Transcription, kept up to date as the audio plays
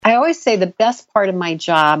always say the best part of my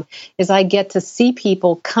job is I get to see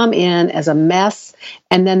people come in as a mess,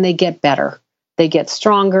 and then they get better. They get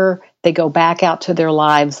stronger. They go back out to their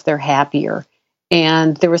lives. They're happier.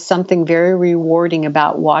 And there was something very rewarding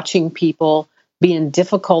about watching people be in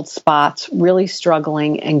difficult spots, really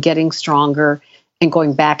struggling and getting stronger and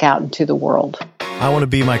going back out into the world. I want to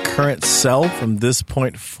be my current self from this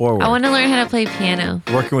point forward. I want to learn how to play piano.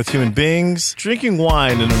 Working with human beings, drinking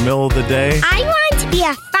wine in the middle of the day. I want to be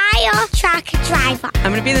a fire truck driver.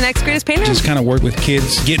 I'm going to be the next greatest painter. Just kind of work with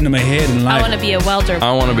kids, getting them ahead in life. I want to be a welder.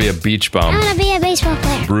 I want to be a beach bum. I want to be a baseball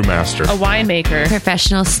player. Brewmaster. A winemaker.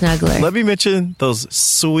 Professional snuggler. Let me mention those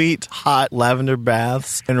sweet, hot lavender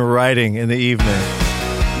baths and writing in the evening.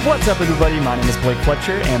 What's up, everybody? My name is Blake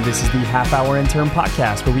Fletcher, and this is the Half Hour Intern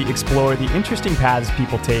Podcast, where we explore the interesting paths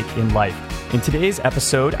people take in life. In today's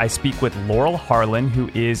episode, I speak with Laurel Harlan, who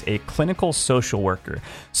is a clinical social worker.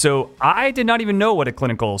 So I did not even know what a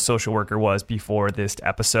clinical social worker was before this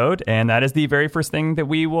episode, and that is the very first thing that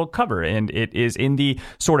we will cover, and it is in the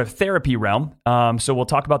sort of therapy realm. So we'll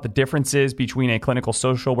talk about the differences between a clinical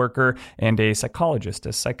social worker and a psychologist,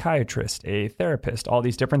 a psychiatrist, a therapist, all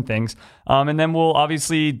these different things. And then we'll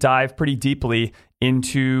obviously dive pretty deeply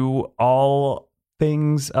into all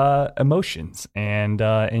things, emotions and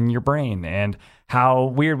in your brain, and how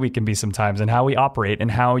weird we can be sometimes, and how we operate,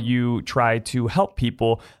 and how you try to help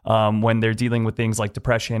people when they're dealing with things like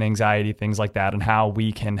depression, anxiety, things like that, and how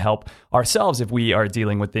we can help ourselves if we are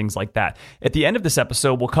dealing with things like that. At the end of this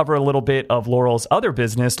episode, we'll cover a little bit of Laurel's other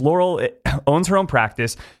business. Laurel owns her own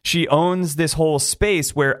practice. She owns this whole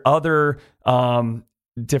space where other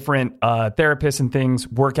different therapists and things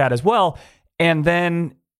work at as well. And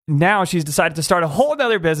then now she's decided to start a whole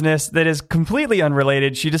other business that is completely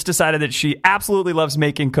unrelated. She just decided that she absolutely loves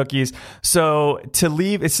making cookies. So to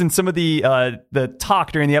leave, since some of the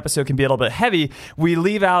talk during the episode can be a little bit heavy, we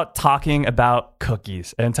leave out talking about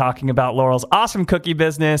cookies and talking about Laurel's awesome cookie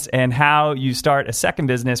business and how you start a second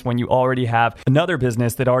business when you already have another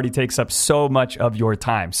business that already takes up so much of your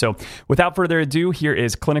time. So without further ado, here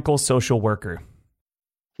is clinical social worker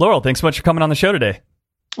Laurel. Thanks so much for coming on the show today.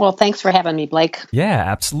 Well, thanks for having me, Blake. Yeah,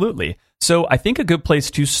 absolutely. So I think a good place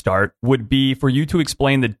to start would be for you to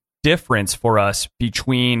explain the difference for us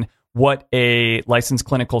between what a licensed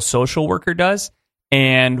clinical social worker does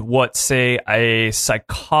and what, say, a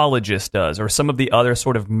psychologist does, or some of the other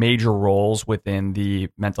sort of major roles within the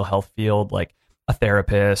mental health field, like a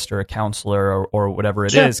therapist or a counselor or whatever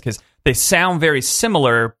it is, because they sound very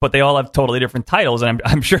similar, but they all have totally different titles, and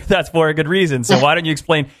I'm sure that's for a good reason. So why don't you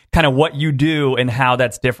explain kind of what you do and how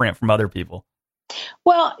that's different from other people?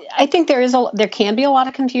 Well, I think there can be a lot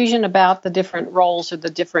of confusion about the different roles or the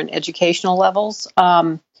different educational levels.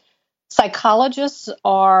 Psychologists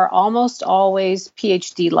are almost always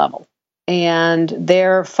PhD level, and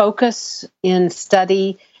their focus in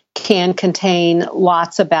study can contain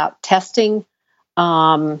lots about testing.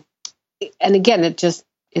 And again,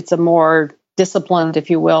 it's a more disciplined, if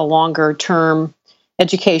you will, longer term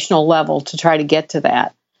educational level to try to get to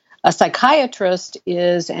that. A psychiatrist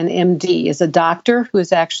is an MD, is a doctor who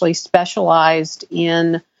is actually specialized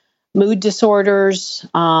in mood disorders,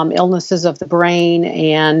 illnesses of the brain,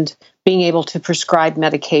 and being able to prescribe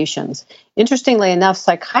medications. Interestingly enough,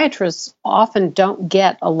 psychiatrists often don't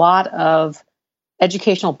get a lot of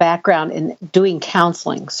educational background in doing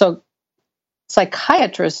counseling. So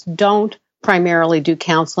psychiatrists don't primarily do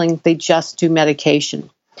counseling, they just do medication.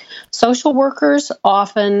 Social workers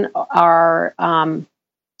often are,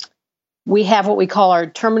 we have what we call our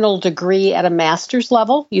terminal degree at a master's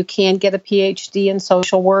level. You can get a PhD in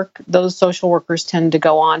social work. Those social workers tend to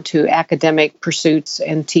go on to academic pursuits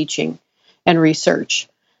and teaching and research.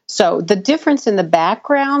 So the difference in the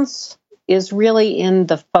backgrounds is really in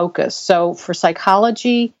the focus. So for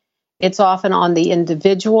psychology, it's often on the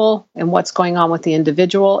individual and what's going on with the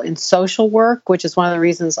individual. In social work, which is one of the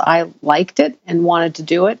reasons I liked it and wanted to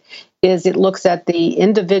do it, is it looks at the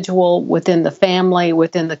individual within the family,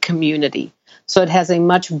 within the community. So it has a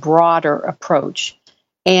much broader approach.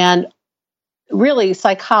 And really,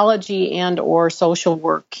 psychology and or social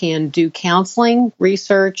work can do counseling,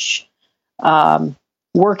 research,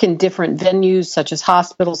 work in different venues such as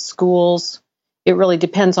hospitals, schools. It really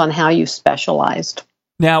depends on how you specialized.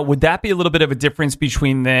 Now, would that be a little bit of a difference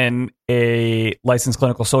between then a licensed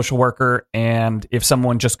clinical social worker and if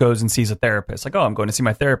someone just goes and sees a therapist? Like, oh, I'm going to see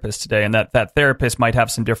my therapist today. And that therapist might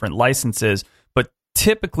have some different licenses, but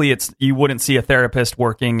typically you wouldn't see a therapist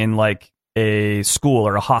working in like a school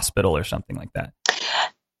or a hospital or something like that.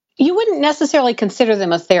 You wouldn't necessarily consider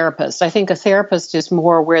them a therapist. I think a therapist is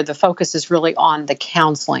more where the focus is really on the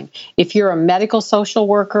counseling. If you're a medical social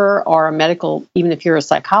worker or even if you're a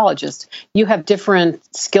psychologist, you have different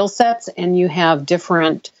skill sets and you have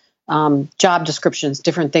different job descriptions,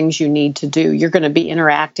 different things you need to do. You're going to be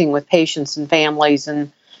interacting with patients and families,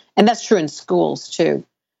 and that's true in schools too.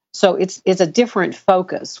 So it's a different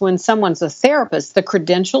focus. When someone's a therapist, the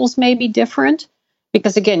credentials may be different.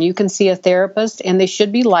 Because again, you can see a therapist and they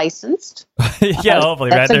should be licensed. Yeah,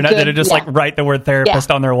 hopefully, right? They're not just like write the word therapist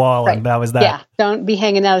on their wall and that was that. Yeah, don't be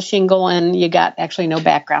hanging out a shingle and you got actually no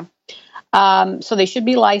background. So they should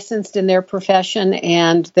be licensed in their profession,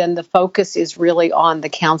 and then the focus is really on the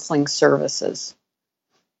counseling services.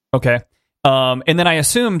 Okay. And then I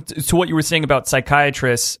assumed, to what you were saying about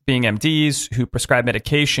psychiatrists being MDs who prescribe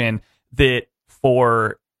medication, that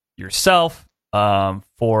for yourself,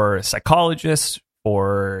 for psychologists,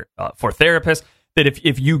 for therapists, that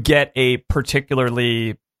if you get a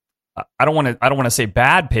particularly, I don't want to say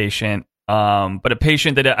bad patient, but a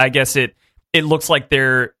patient that I guess it looks like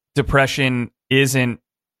their depression isn't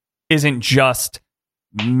just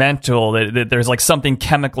mental, that there's like something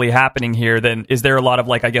chemically happening here, then is there a lot of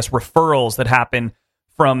like, I guess, referrals that happen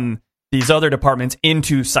from these other departments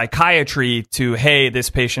into psychiatry to, hey, this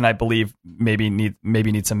patient, I believe, maybe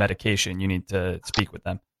needs some medication. You need to speak with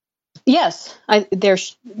them. Yes,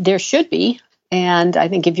 there should be. And I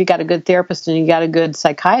think if you got a good therapist and you got a good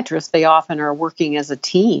psychiatrist, they often are working as a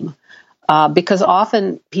team. Because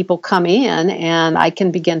often people come in and I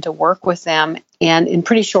can begin to work with them. And in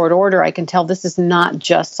pretty short order, I can tell this is not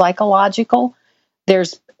just psychological.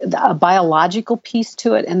 There's a biological piece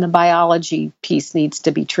to it, and the biology piece needs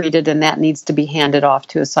to be treated, and that needs to be handed off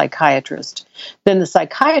to a psychiatrist. Then the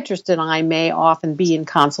psychiatrist and I may often be in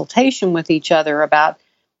consultation with each other about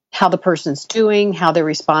how the person's doing, how they're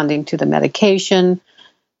responding to the medication,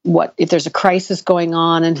 what if there's a crisis going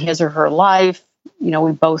on in his or her life.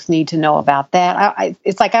 We both need to know about that.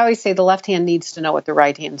 It's like I always say, the left hand needs to know what the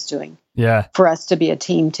right hand's doing. Yeah. For us to be a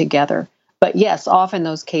team together. But yes, often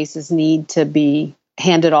those cases need to be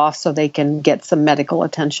handed off so they can get some medical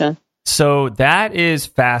attention. So that is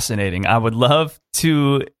fascinating. I would love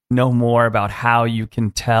to know more about how you can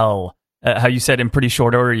tell, how you said in pretty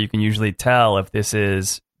short order, you can usually tell if this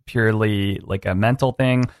is purely like a mental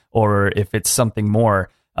thing or if it's something more.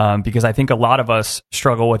 Because I think a lot of us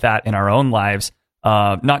struggle with that in our own lives,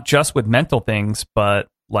 not just with mental things, but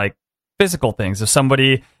like physical things. If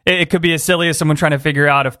somebody, it could be as silly as someone trying to figure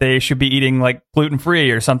out if they should be eating like gluten-free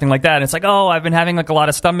or something like that. And it's like, oh, I've been having like a lot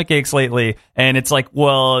of stomach aches lately. And it's like,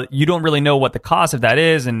 well, you don't really know what the cause of that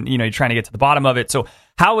is. And, you're trying to get to the bottom of it. So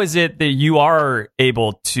how is it that you are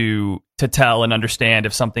able to tell and understand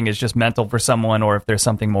if something is just mental for someone or if there's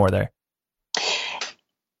something more there?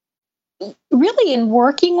 Really, in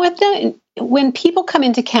working with them, when people come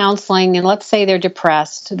into counseling and let's say they're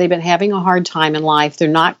depressed, they've been having a hard time in life, they're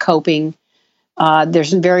not coping,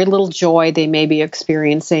 there's very little joy they may be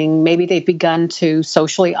experiencing, maybe they've begun to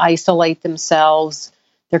socially isolate themselves,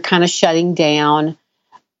 they're kind of shutting down,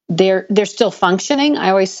 they're still functioning. I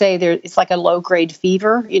always say it's like a low-grade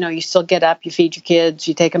fever. You still get up, you feed your kids,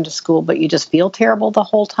 you take them to school, but you just feel terrible the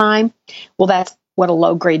whole time. Well, that's what a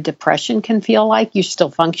low-grade depression can feel like. You're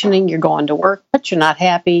still functioning, you're going to work, but you're not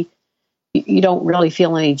happy. You don't really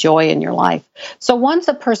feel any joy in your life. So once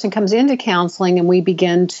a person comes into counseling and we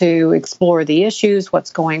begin to explore the issues,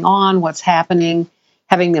 what's going on, what's happening,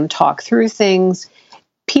 having them talk through things,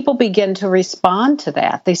 people begin to respond to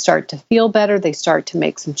that. They start to feel better. They start to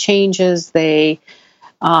make some changes. Maybe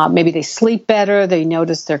they sleep better. They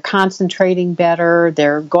notice they're concentrating better.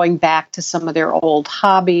 They're going back to some of their old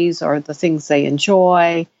hobbies or the things they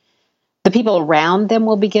enjoy. The people around them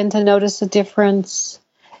will begin to notice a difference.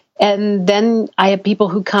 And then I have people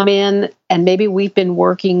who come in and maybe we've been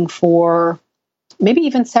working for maybe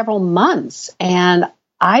even several months. And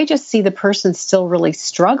I just see the person still really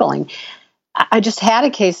struggling. I just had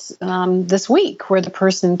a case this week where the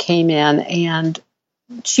person came in and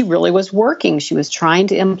she really was working. She was trying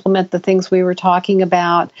to implement the things we were talking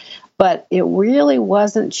about, but it really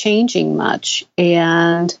wasn't changing much.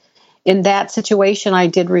 And in that situation, I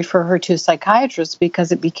did refer her to a psychiatrist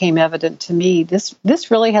because it became evident to me this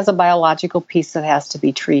really has a biological piece that has to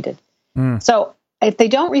be treated. So if they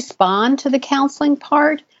don't respond to the counseling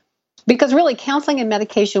part, because really counseling and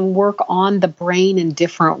medication work on the brain in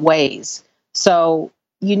different ways. So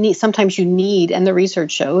sometimes you need, and the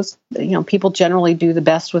research shows, people generally do the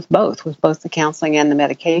best with both the counseling and the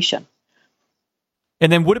medication.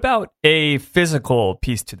 And then what about a physical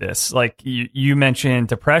piece to this? Like you mentioned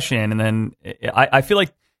depression, and then I feel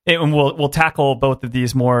like and we'll tackle both of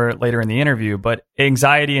these more later in the interview, but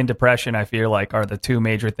anxiety and depression, I feel like, are the two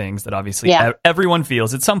major things that obviously everyone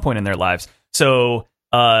feels at some point in their lives. So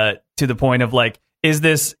to the point of like, is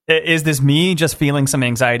this me just feeling some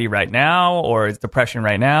anxiety right now, or is depression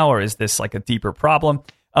right now, or is this like a deeper problem?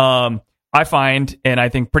 I find, and I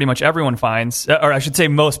think pretty much everyone finds, or I should say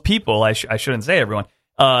most people, I shouldn't say everyone,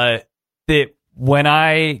 that when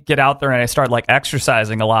I get out there and I start like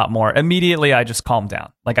exercising a lot more, immediately I just calm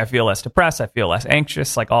down. Like I feel less depressed, I feel less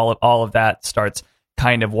anxious, like all of that starts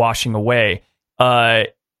kind of washing away.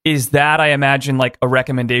 Is that, I imagine, like a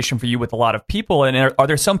recommendation for you with a lot of people? And are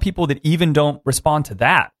there some people that even don't respond to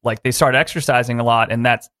that? Like they start exercising a lot and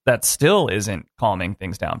that still isn't calming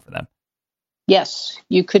things down for them? Yes,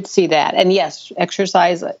 you could see that. And yes,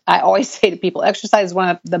 exercise, I always say to people, exercise is one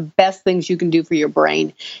of the best things you can do for your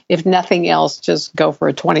brain. If nothing else, just go for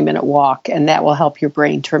a 20-minute walk, and that will help your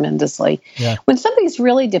brain tremendously. Yeah. When somebody's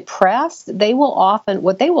really depressed,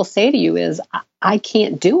 what they will say to you is, I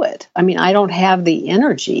can't do it. I mean, I don't have the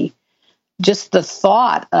energy. Just the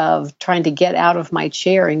thought of trying to get out of my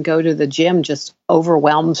chair and go to the gym just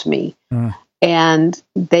overwhelms me. And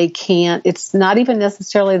they can't, it's not even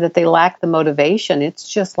necessarily that they lack the motivation. It's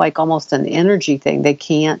just like almost an energy thing.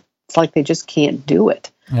 It's like they just can't do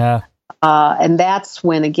it. Yeah. And that's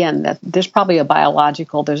when, again, there's probably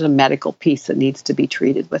there's a medical piece that needs to be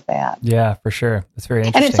treated with that. Yeah, for sure. That's very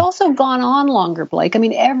interesting. And it's also gone on longer, Blake. I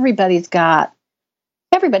mean, everybody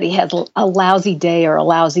has a lousy day or a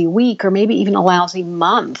lousy week or maybe even a lousy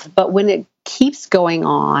month. But when it keeps going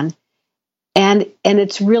on, and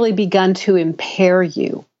it's really begun to impair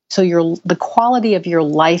you. So the quality of your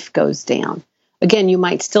life goes down. Again, you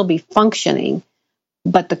might still be functioning,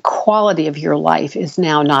 but the quality of your life is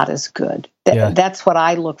now not as good. That's what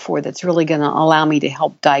I look for. That's really going to allow me to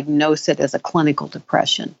help diagnose it as a clinical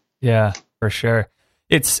depression. Yeah, for sure.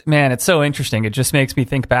 It's so interesting. It just makes me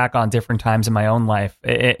think back on different times in my own life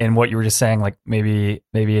and what you were just saying, like maybe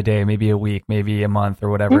a day, maybe a week, maybe a month or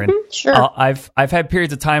whatever. Mm-hmm, and sure. I've had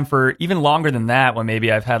periods of time for even longer than that when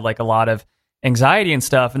maybe I've had like a lot of anxiety and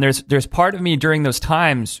stuff. And there's part of me during those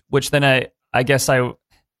times, which then I guess I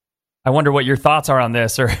wonder what your thoughts are on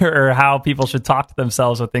this or how people should talk to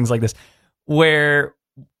themselves with things like this, where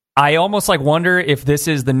I almost like wonder if this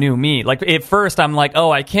is the new me. Like at first I'm like,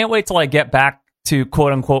 oh, I can't wait till I get back to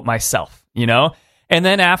quote unquote myself, you know? And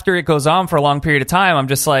then after it goes on for a long period of time, I'm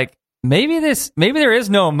just like, maybe there is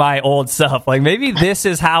no my old self. Like maybe this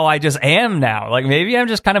is how I just am now. Like maybe I'm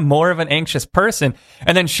just kind of more of an anxious person.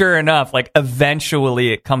 And then sure enough, like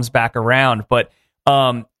eventually it comes back around. But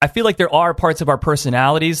I feel like there are parts of our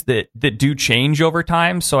personalities that do change over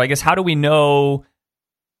time. So I guess how do we know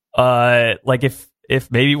like if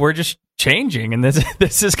maybe we're just changing and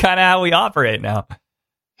this is kind of how we operate now?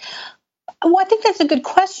 Well, I think that's a good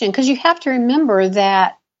question because you have to remember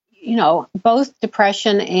that, you know, both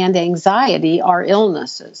depression and anxiety are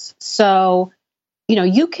illnesses. So, you know,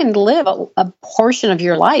 you can live a portion of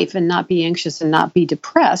your life and not be anxious and not be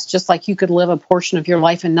depressed, just like you could live a portion of your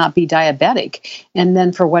life and not be diabetic. And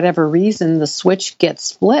then for whatever reason, the switch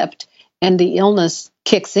gets flipped and the illness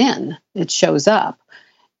kicks in. It shows up.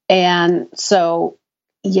 And so,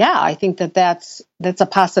 yeah, I think that's a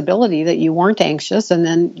possibility that you weren't anxious and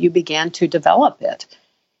then you began to develop it.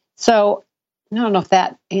 So I don't know if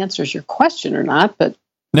that answers your question or not, but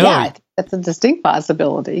no. Yeah, I think that's a distinct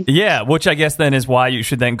possibility. Yeah, which I guess then is why you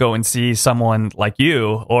should then go and see someone like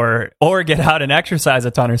you or get out and exercise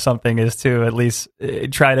a ton or something, is to at least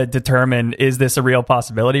try to determine, is this a real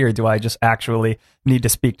possibility or do I just actually need to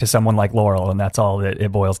speak to someone like Laurel? And that's all that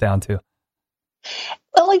it boils down to.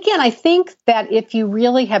 Well, again, I think that if you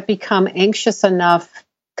really have become anxious enough,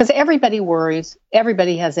 because everybody worries,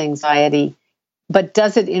 everybody has anxiety, but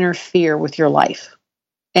does it interfere with your life?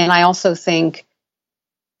 And I also think,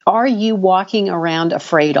 are you walking around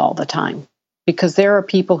afraid all the time? Because there are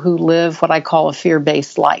people who live what I call a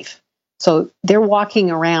fear-based life. So they're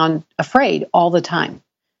walking around afraid all the time.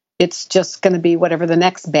 It's just going to be whatever the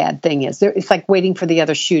next bad thing is. It's like waiting for the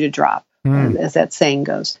other shoe to drop, as that saying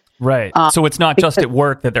goes. Right. So it's not just at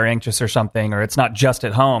work that they're anxious or something, or it's not just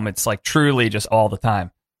at home. It's like truly just all the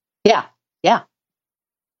time. Yeah. Yeah.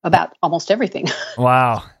 About almost everything.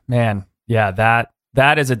 Wow, man. Yeah.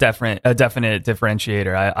 That is a definite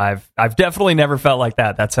differentiator. I've definitely never felt like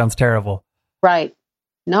that. That sounds terrible. Right.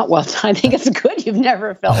 Not well. I think it's good you've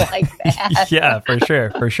never felt like that. Yeah, for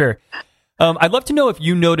sure. I'd love to know if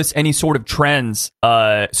you notice any sort of trends.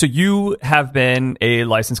 So you have been a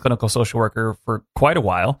licensed clinical social worker for quite a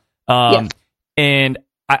while. Yes. And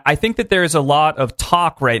I think that there's a lot of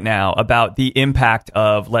talk right now about the impact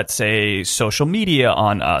of, let's say, social media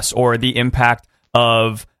on us, or the impact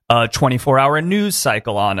of a 24-hour news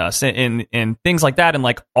cycle on us and things like that. And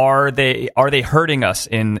like, are they hurting us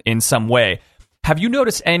in some way? Have you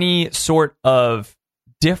noticed any sort of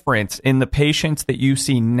difference in the patients that you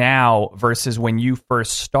see now versus when you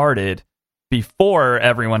first started, before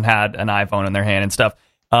everyone had an iPhone in their hand and stuff?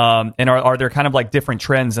 And are there kind of like different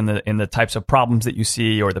trends in the types of problems that you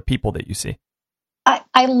see or the people that you see?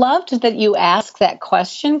 I loved that you asked that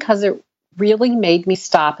question because it really made me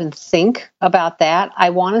stop and think about that.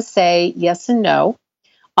 I want to say yes and no.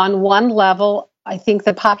 On one level, I think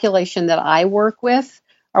the population that I work with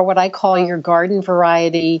are what I call your garden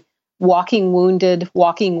variety, walking wounded,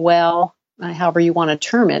 walking well, however you want to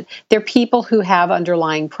term it. They're people who have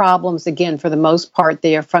underlying problems. Again, for the most part,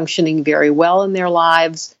 they are functioning very well in their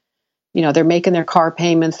lives. You know, they're making their car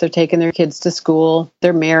payments, they're taking their kids to school,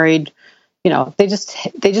 they're married. You know, they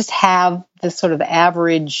just have this sort of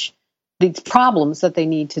average, these problems that they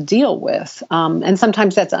need to deal with. And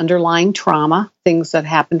sometimes that's underlying trauma, things that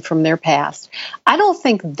happened from their past. I don't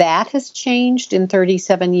think that has changed in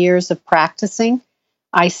 37 years of practicing.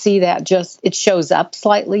 I see that it shows up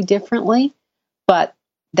slightly differently, but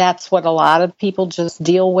that's what a lot of people just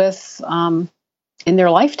deal with in their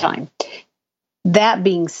lifetime. That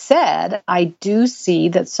being said, I do see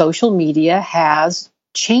that social media has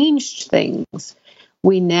changed things.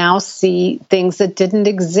 We now see things that didn't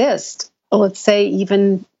exist, let's say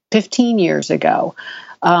even 15 years ago.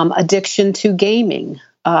 Addiction to gaming,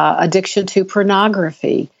 addiction to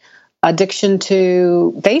pornography, addiction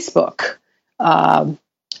to Facebook,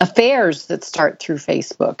 affairs that start through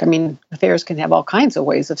Facebook. I mean, affairs can have all kinds of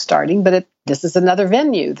ways of starting, but this is another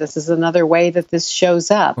venue. This is another way that this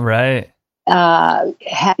shows up. Right.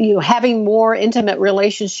 Having more intimate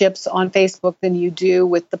relationships on Facebook than you do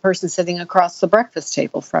with the person sitting across the breakfast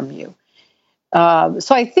table from you. So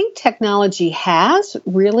I think technology has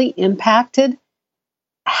really impacted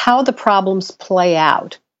how the problems play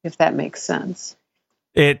out, if that makes sense.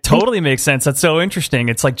 It totally makes sense. That's so interesting.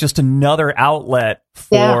 It's like just another outlet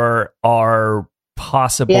for our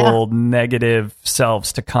possible negative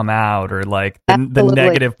selves to come out, or like the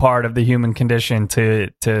negative part of the human condition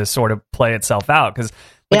to sort of play itself out. Because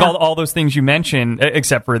like all those things you mentioned,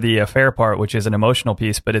 except for the affair part, which is an emotional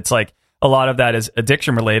piece, but it's like a lot of that is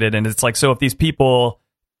addiction related. And it's like, so if these people,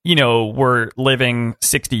 you know, were living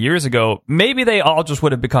 60 years ago, maybe they all just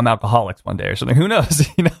would have become alcoholics one day or something. Who knows?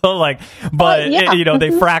 You know, like, but you know, they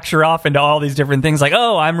fracture off into all these different things. Like,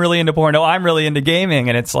 oh, I'm really into porn. Oh, I'm really into gaming.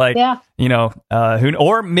 And it's like, you know,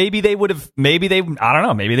 or maybe they would have, I don't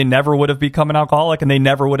know, maybe they never would have become an alcoholic and they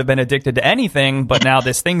never would have been addicted to anything. But now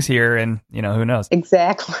this thing's here, and you know, who knows?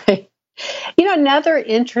 Exactly. You know, another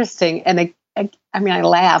interesting, and I mean, I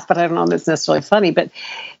laugh, but I don't know if it's necessarily funny, but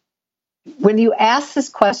when you asked this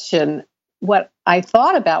question, what I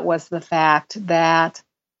thought about was the fact that,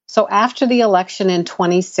 so after the election in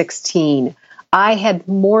 2016, I had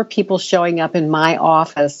more people showing up in my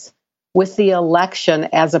office with the election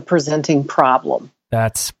as a presenting problem.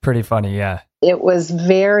 That's pretty funny, yeah. It was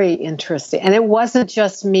very interesting. And it wasn't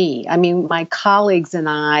just me. I mean, my colleagues and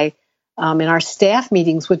I, in our staff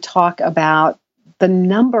meetings, would talk about the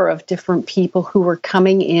number of different people who were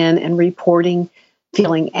coming in and reporting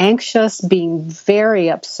feeling anxious, being very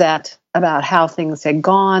upset about how things had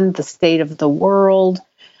gone, the state of the world.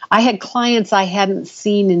 I had clients I hadn't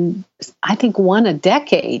seen in, I think, a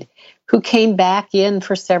decade, who came back in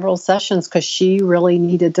for several sessions because she really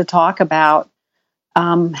needed to talk about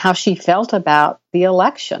how she felt about the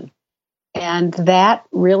election. And that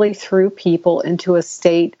really threw people into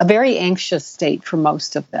a very anxious state for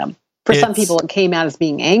most of them. For some people, it came out as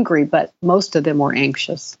being angry, but most of them were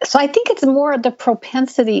anxious. So I think it's more the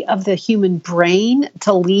propensity of the human brain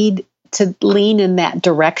to lean in that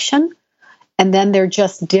direction. And then they're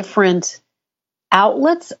just different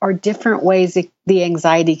outlets or different ways the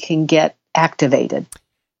anxiety can get activated.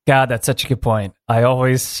 God, that's such a good point. I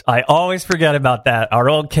always forget about that, our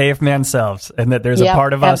old caveman selves, and that there's a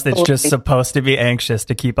part of us that's just supposed to be anxious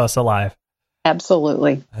to keep us alive.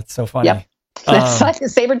 Absolutely. That's so funny. Yep. That's like a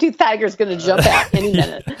saber-toothed tiger is going to jump out any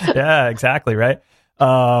minute. Yeah, exactly, right?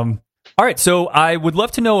 All right, so I would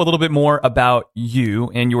love to know a little bit more about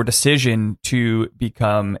you and your decision to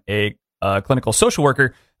become a clinical social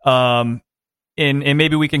worker. And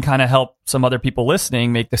maybe we can kind of help some other people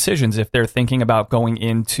listening make decisions if they're thinking about going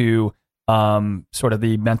into sort of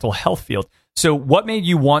the mental health field. So what made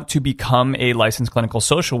you want to become a licensed clinical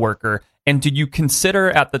social worker? And did you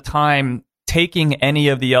consider at the time taking any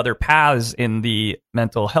of the other paths in the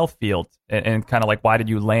mental health field? And kind of like, why did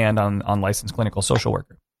you land on licensed clinical social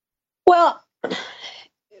worker? Well,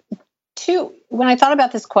 two, when I thought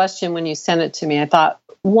about this question, when you sent it to me, I thought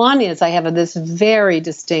one is I have this very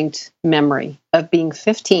distinct memory of being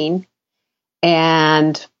 15,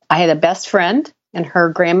 and I had a best friend, and her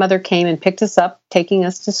grandmother came and picked us up, taking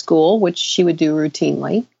us to school, which she would do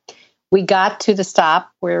routinely. We got to the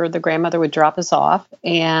stop where the grandmother would drop us off,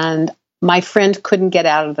 and my friend couldn't get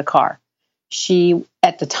out of the car.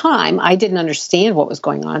 At the time, I didn't understand what was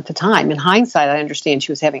going on at the time. In hindsight, I understand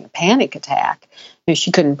she was having a panic attack.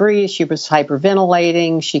 She couldn't breathe. She was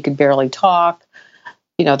hyperventilating. She could barely talk.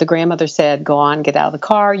 The grandmother said, go on, get out of the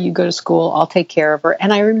car. You go to school. I'll take care of her.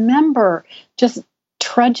 And I remember just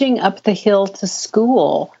trudging up the hill to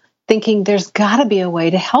school thinking there's got to be a way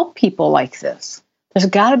to help people like this. There's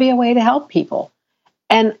got to be a way to help people.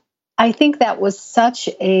 And I think that was such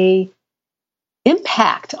a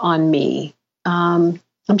impact on me.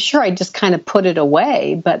 I'm sure I just kind of put it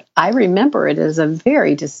away, but I remember it as a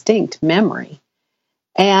very distinct memory.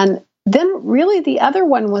 And then really the other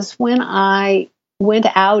one was when I went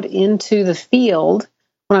out into the field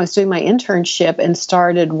when I was doing my internship and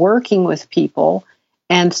started working with people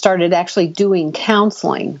and started actually doing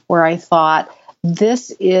counseling, where I thought,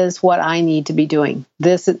 this is what I need to be doing.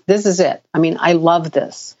 This is it. I mean, I love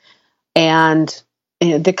this. And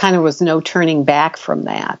there kind of was no turning back from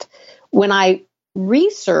that. When I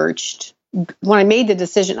researched, when I made the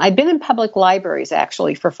decision, I'd been in public libraries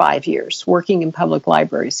actually for 5 years, working in public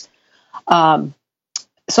libraries.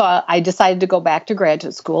 So I decided to go back to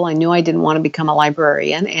graduate school. I knew I didn't want to become a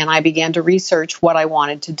librarian, and I began to research what I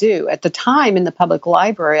wanted to do. At the time in the public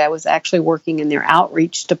library, I was actually working in their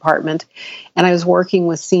outreach department, and I was working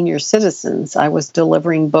with senior citizens. I was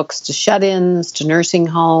delivering books to shut-ins, to nursing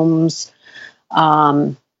homes,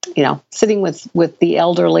 sitting with the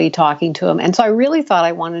elderly, talking to them. And so I really thought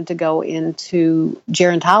I wanted to go into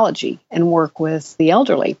gerontology and work with the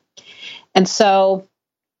elderly. And so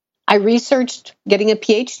I researched getting a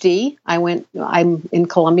PhD. I'm in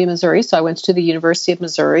Columbia, Missouri, so I went to the University of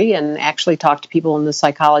Missouri and actually talked to people in the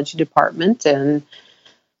psychology department and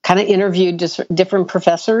kind of interviewed different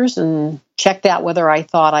professors and checked out whether I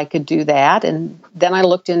thought I could do that. And then I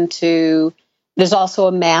looked into, there's also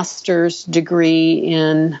a master's degree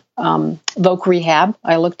in voc rehab.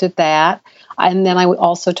 I looked at that. And then I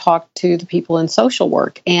also talked to the people in social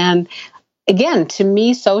work. And again, to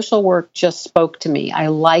me, social work just spoke to me. I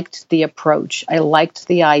liked the approach. I liked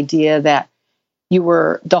the idea that the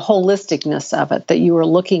holisticness of it, that you were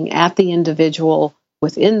looking at the individual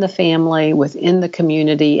within the family, within the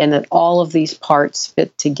community, and that all of these parts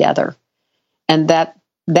fit together. And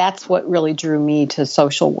that's what really drew me to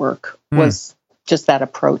social work, was just that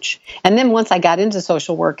approach. And then once I got into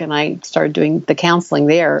social work and I started doing the counseling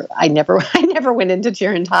there, I never went into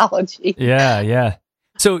gerontology. Yeah.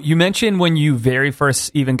 So you mentioned when you very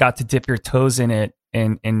first even got to dip your toes in it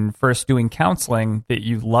and first doing counseling that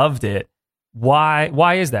you loved it.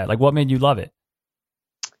 Why is that? Like, what made you love it?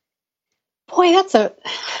 Boy,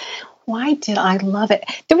 why did I love it?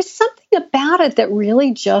 There was something about it that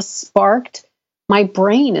really just sparked my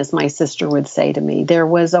brain, as my sister would say to me. There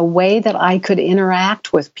was a way that I could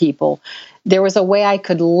interact with people. There was a way I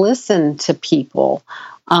could listen to people.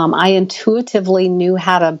 I intuitively knew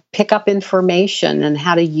how to pick up information and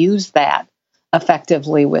how to use that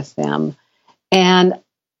effectively with them. And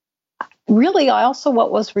really, also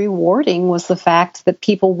what was rewarding was the fact that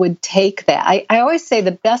people would take that. I always say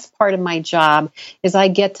the best part of my job is I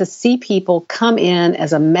get to see people come in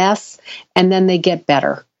as a mess, and then they get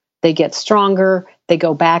better. They get stronger. They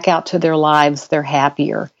go back out to their lives. They're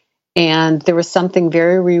happier. And there was something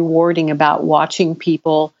very rewarding about watching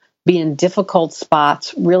people be in difficult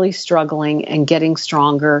spots, really struggling and getting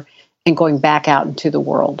stronger and going back out into the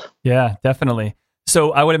world. Yeah, definitely.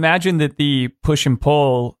 So I would imagine that the push and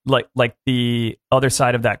pull, like the other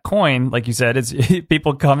side of that coin, like you said, is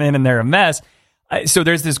people come in and they're a mess. So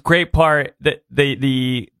there's this great part that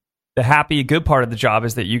the happy, good part of the job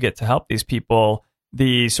is that you get to help these people.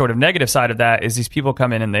 The sort of negative side of that is these people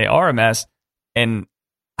come in and they are a mess. And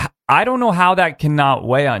I don't know how that cannot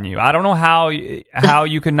weigh on you. I don't know how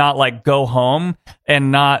you could not like go home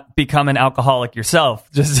and not become an alcoholic yourself.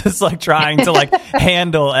 Just like trying to like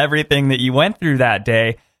handle everything that you went through that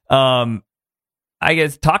day. I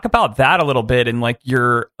guess talk about that a little bit and like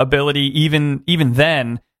your ability even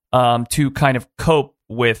then to kind of cope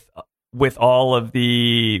with all of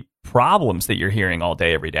the problems that you're hearing all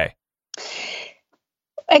day, every day.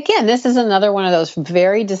 Again, this is another one of those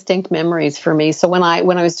very distinct memories for me. So when I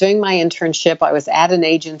was doing my internship, I was at an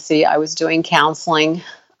agency. I was doing counseling.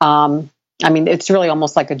 It's really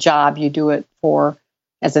almost like a job. You do it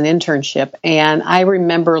as an internship. And I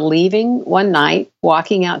remember leaving one night,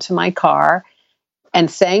 walking out to my car, and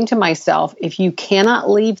saying to myself, if you cannot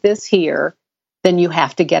leave this here, then you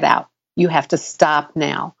have to get out. You have to stop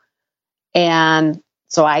now. And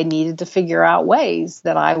so I needed to figure out ways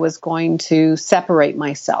that I was going to separate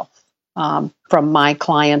myself from my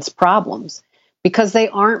clients' problems, because they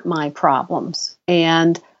aren't my problems.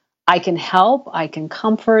 And I can help, I can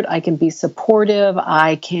comfort, I can be supportive,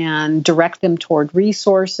 I can direct them toward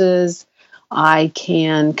resources, I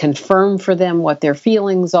can confirm for them what their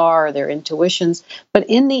feelings are, their intuitions. But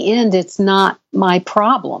in the end, it's not my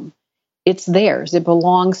problem. It's theirs. It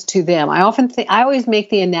belongs to them. I always make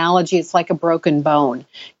the analogy, it's like a broken bone.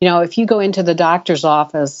 You know, if you go into the doctor's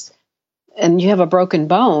office and you have a broken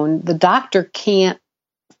bone, the doctor can't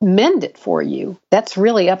mend it for you. That's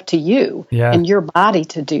really up to you and your body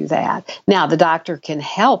to do that. Now, the doctor can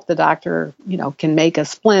help. The doctor, can make a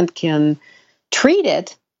splint, can treat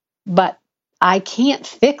it, but I can't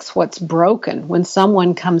fix what's broken. When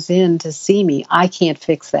someone comes in to see me, I can't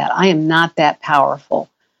fix that. I am not that powerful,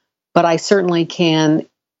 but I certainly can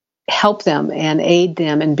help them and aid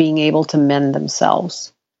them in being able to mend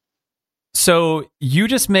themselves. So you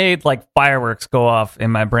just made like fireworks go off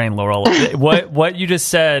in my brain, Laurel. What you just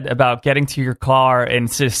said about getting to your car and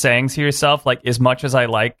just saying to yourself, like, as much as I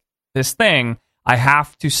like this thing, I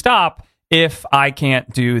have to stop if I can't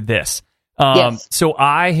do this. Yes. So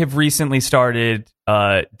I have recently started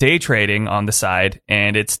day trading on the side,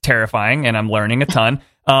 and it's terrifying, and I'm learning a ton.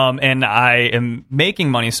 And I am making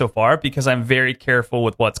money so far because I'm very careful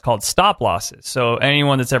with what's called stop losses. So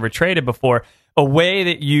anyone that's ever traded before, a way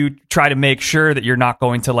that you try to make sure that you're not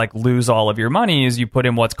going to like lose all of your money is you put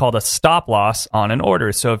in what's called a stop loss on an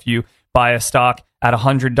order. So if you buy a stock at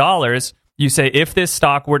 $100, you say, if this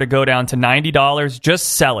stock were to go down to $90,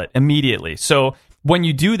 just sell it immediately. So when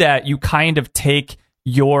you do that, you kind of take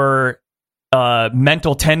your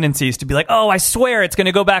mental tendencies to be like, oh, I swear it's going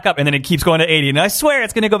to go back up, and then it keeps going to 80, and I swear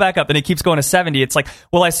it's going to go back up, and it keeps going to 70. It's like,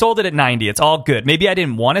 well, I sold it at 90. It's all good. Maybe I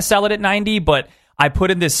didn't want to sell it at 90, but I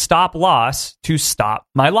put in this stop loss to stop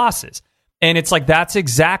my losses. And it's like, that's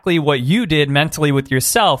exactly what you did mentally with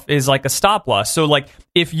yourself, is like a stop loss. So like,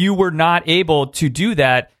 if you were not able to do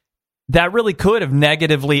that, that really could have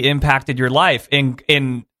negatively impacted your life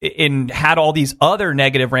and had all these other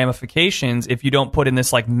negative ramifications if you don't put in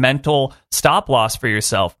this like mental stop loss for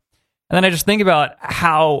yourself. And then I just think about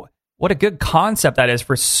what a good concept that is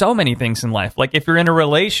for so many things in life. Like if you're in a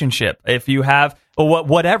relationship, if you have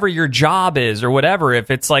whatever your job is or whatever,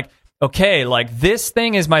 if it's like, okay, like this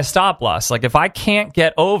thing is my stop loss. Like if I can't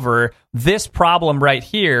get over this problem right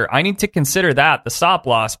here, I need to consider that the stop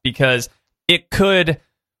loss, because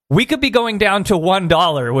we could be going down to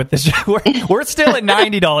 $1 with this. We're still at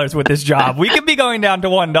 $90 with this job. We could be going down to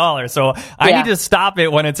 $1. So I need to stop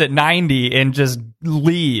it when it's at 90 and just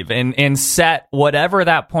leave and set whatever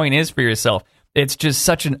that point is for yourself. It's just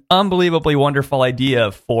such an unbelievably wonderful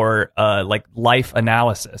idea for like life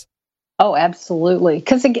analysis. Oh, absolutely.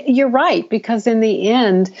 Because you're right. Because in the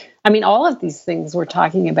end, I mean, all of these things we're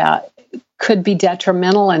talking about could be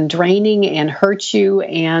detrimental and draining and hurt you,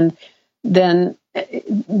 and then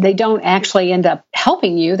they don't actually end up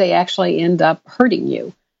helping you. They actually end up hurting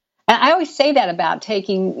you. And I always say that about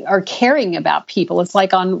taking or caring about people. It's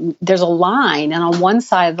like there's a line, and on one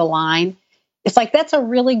side of the line, it's like, that's a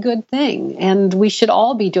really good thing, and we should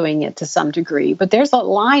all be doing it to some degree. But there's a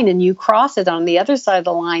line, and you cross it on the other side of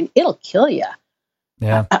the line, it'll kill you.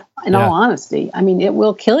 Yeah. In all honesty, I mean, it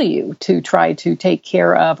will kill you to try to take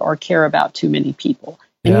care of or care about too many people.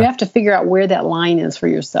 And you have to figure out where that line is for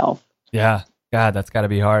yourself. Yeah. God, that's got to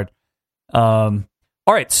be hard. All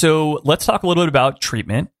right, so let's talk a little bit about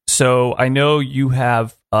treatment. So I know you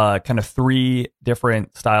have kind of 3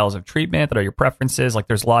 different styles of treatment that are your preferences. Like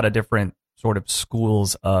there's a lot of different sort of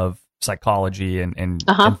schools of psychology and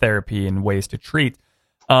therapy and ways to treat.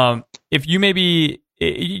 If you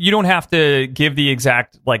you don't have to give the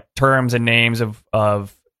exact like terms and names of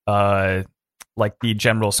like the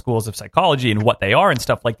general schools of psychology and what they are and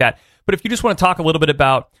stuff like that. But if you just want to talk a little bit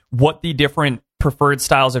about what the different preferred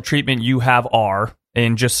styles of treatment you have are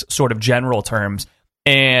in just sort of general terms,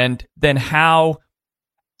 and then how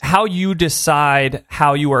you decide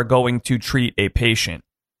how you are going to treat a patient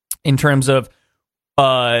in terms of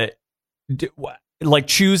like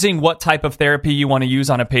choosing what type of therapy you want to use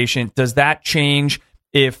on a patient. Does that change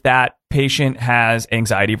if that patient has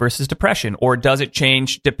anxiety versus depression, or does it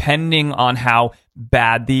change depending on how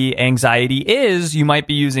bad the anxiety is? You might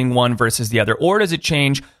be using one versus the other. Or does it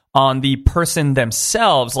change on the person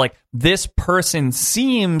themselves? Like, this person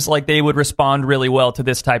seems like they would respond really well to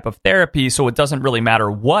this type of therapy, so it doesn't really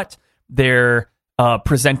matter what their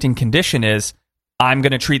presenting condition is. I'm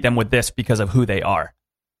going to treat them with this because of who they are.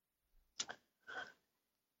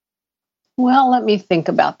 Well, let me think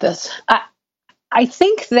about this. I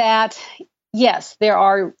think that, yes, there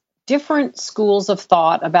are different schools of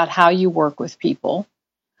thought about how you work with people.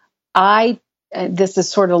 This is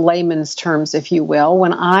sort of layman's terms, if you will.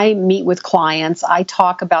 When I meet with clients, I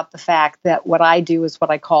talk about the fact that what I do is what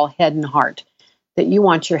I call head and heart, that you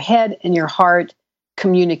want your head and your heart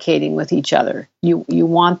communicating with each other. You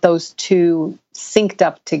want those two synced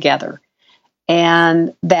up together.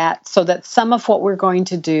 And so that some of what we're going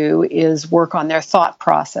to do is work on their thought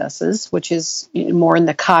processes, which is more in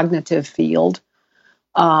the cognitive field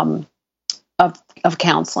of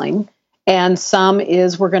counseling. And some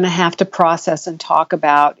is we're going to have to process and talk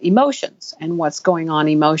about emotions and what's going on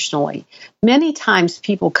emotionally. Many times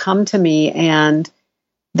people come to me and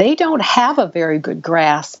they don't have a very good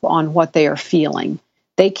grasp on what they are feeling.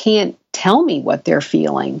 They can't tell me what they're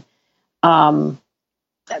feeling.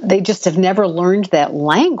 They just have never learned that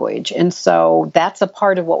language. And so that's a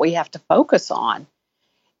part of what we have to focus on.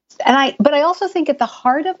 But I also think at the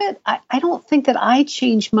heart of it, I don't think that I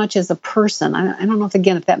change much as a person. I don't know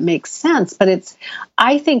if that makes sense, but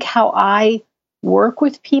I think how I work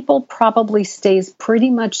with people probably stays pretty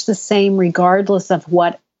much the same regardless of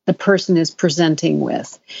what the person is presenting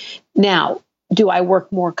with. Now, do I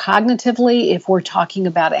work more cognitively if we're talking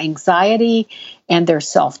about anxiety and their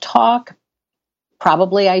self-talk?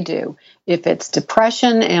 Probably I do. If it's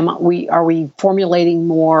depression, are we formulating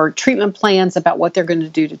more treatment plans about what they're going to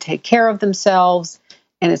do to take care of themselves,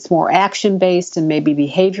 and it's more action-based and maybe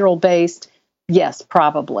behavioral-based? Yes,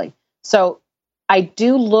 probably. So I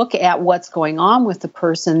do look at what's going on with the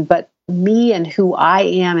person, but me and who I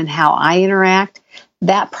am and how I interact,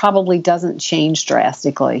 that probably doesn't change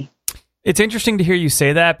drastically. It's interesting to hear you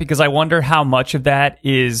say that, because I wonder how much of that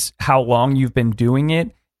is how long you've been doing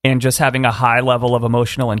it and just having a high level of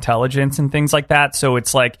emotional intelligence and things like that. So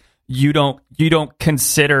it's like you don't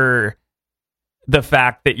consider the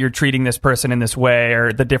fact that you're treating this person in this way,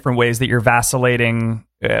 or the different ways that you're vacillating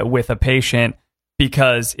with a patient,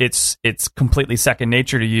 because it's completely second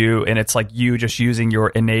nature to you, and it's like you just using your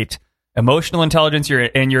innate emotional intelligence, your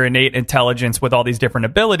innate intelligence with all these different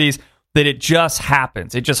abilities, that it just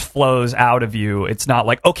happens. It just flows out of you. It's not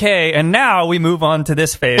like, okay, and now we move on to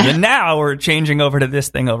this phase, and now we're changing over to this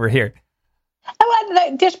thing over here.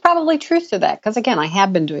 There's probably truth to that, because, again, I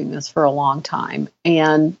have been doing this for a long time.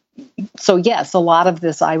 And so, yes, a lot of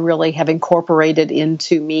this I really have incorporated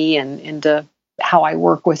into me and into how I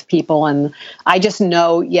work with people. And I just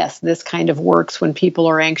know, yes, this kind of works when people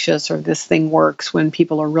are anxious, or this thing works when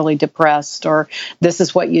people are really depressed, or this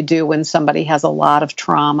is what you do when somebody has a lot of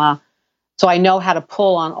trauma. So I know how to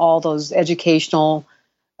pull on all those educational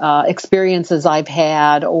experiences I've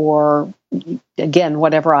had, or, again,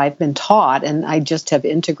 whatever I've been taught, and I just have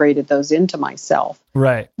integrated those into myself.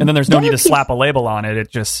 Right. And then there's no need to slap a label on it.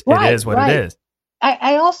 It is what it is.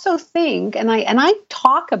 I also think, and I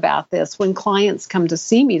talk about this when clients come to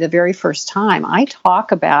see me the very first time, I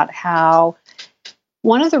talk about how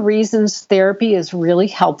one of the reasons therapy is really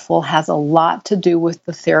helpful has a lot to do with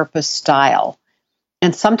the therapist style.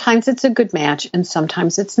 And sometimes it's a good match, and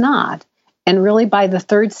sometimes it's not. And really, by the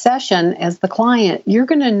third session, as the client, you're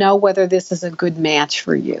going to know whether this is a good match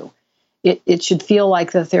for you. It should feel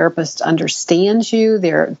like the therapist understands you.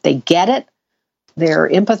 They get it. They're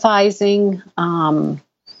empathizing,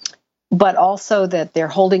 but also that they're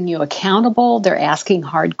holding you accountable. They're asking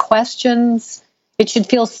hard questions. It should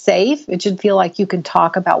feel safe. It should feel like you can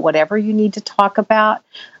talk about whatever you need to talk about.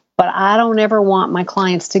 But I don't ever want my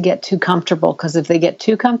clients to get too comfortable, because if they get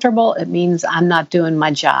too comfortable, it means I'm not doing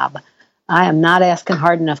my job. I am not asking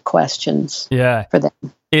hard enough questions for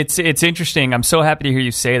them. It's interesting. I'm so happy to hear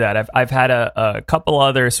you say that. I've had a couple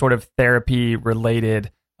other sort of therapy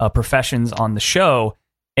related professions on the show,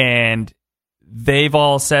 and they've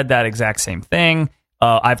all said that exact same thing.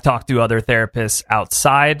 I've talked to other therapists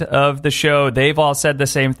outside of the show. They've all said the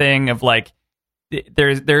same thing of like,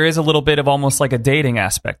 there is a little bit of almost like a dating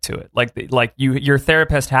aspect to it. Like your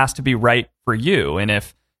therapist has to be right for you. And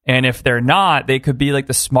if they're not, they could be like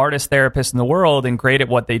the smartest therapist in the world and great at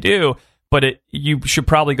what they do, but you should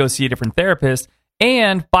probably go see a different therapist.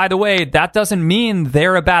 And by the way, that doesn't mean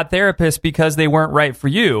they're a bad therapist because they weren't right for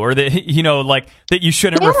you, or that, like that you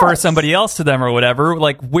shouldn't refer somebody else to them or whatever.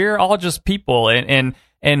 Like, we're all just people,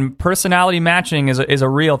 and personality matching is a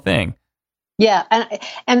real thing. Yeah.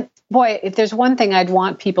 And boy, if there's one of the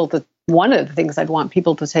things I'd want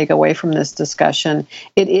people to take away from this discussion,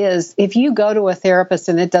 it is, if you go to a therapist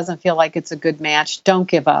and it doesn't feel like it's a good match, don't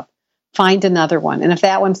give up. Find another one. And if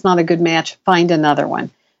that one's not a good match, find another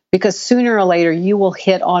one. Because sooner or later, you will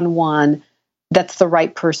hit on one that's the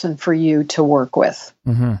right person for you to work with.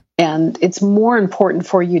 Mm-hmm. And it's more important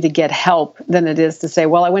for you to get help than it is to say,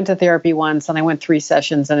 well, I went to therapy once and I went 3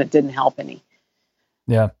 sessions and it didn't help any.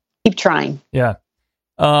 Yeah. Keep trying. Yeah.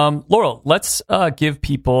 Laurel, let's give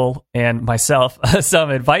people and myself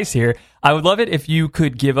some advice here. I would love it if you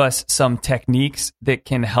could give us some techniques that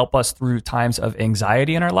can help us through times of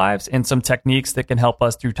anxiety in our lives and some techniques that can help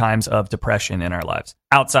us through times of depression in our lives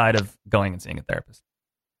outside of going and seeing a therapist.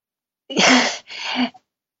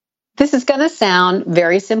 This is going to sound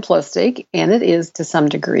very simplistic, and it is to some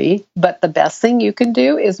degree, but the best thing you can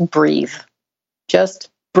do is breathe.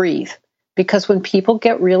 Just breathe. Because when people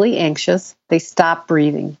get really anxious, they stop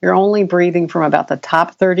breathing. You're only breathing from about the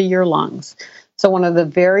top third of your lungs. So one of the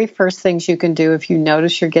very first things you can do if you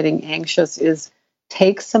notice you're getting anxious is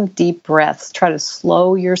take some deep breaths. Try to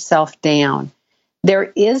slow yourself down.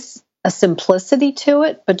 There is a simplicity to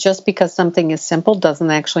it, but just because something is simple doesn't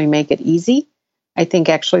actually make it easy. I think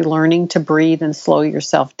actually learning to breathe and slow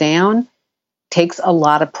yourself down takes a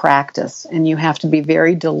lot of practice, and you have to be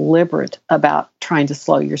very deliberate about trying to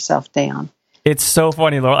slow yourself down. It's so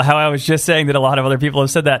funny, Laurel, how I was just saying that a lot of other people have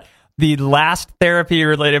said that. The last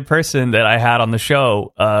therapy-related person that I had on the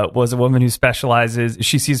show was a woman who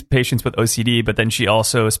she sees patients with OCD, but then she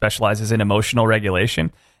also specializes in emotional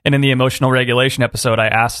regulation. And in the emotional regulation episode, I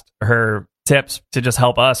asked her tips to just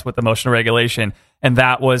help us with emotional regulation. And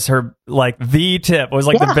that was her, the tip was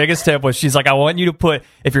the biggest tip was she's like, I want you to put,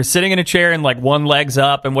 if you're sitting in a chair and one leg's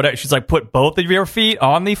up and whatever, she's like, put both of your feet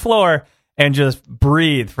on the floor and just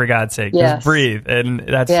breathe, for God's sake. Yes. Just breathe. And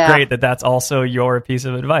that's great that that's also your piece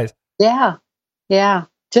of advice. Yeah. Yeah.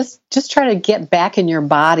 Just try to get back in your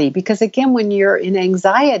body, because again, when you're in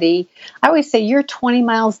anxiety, I always say you're 20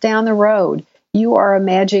 miles down the road. You are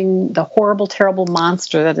imagining the horrible, terrible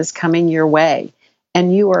monster that is coming your way.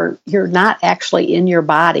 And you're not actually in your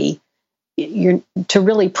body to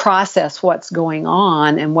really process what's going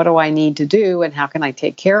on and what do I need to do and how can I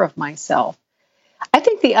take care of myself. I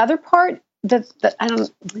think the other part that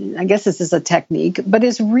I guess this is a technique, but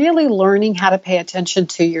is really learning how to pay attention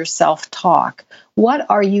to your self-talk. What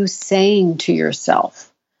are you saying to yourself?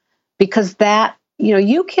 Because that,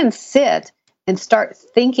 you can sit and start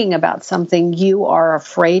thinking about something you are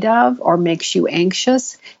afraid of or makes you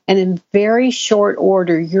anxious. And in very short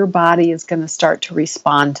order, your body is going to start to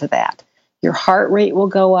respond to that. Your heart rate will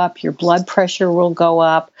go up. Your blood pressure will go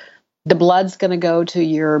up. The blood's going to go to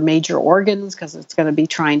your major organs because it's going to be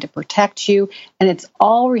trying to protect you. And it's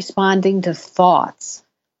all responding to thoughts.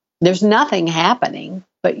 There's nothing happening,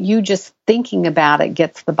 but you just thinking about it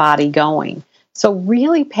gets the body going. So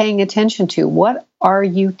really paying attention to what are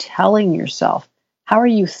you telling yourself? How are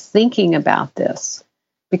you thinking about this?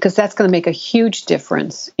 Because that's going to make a huge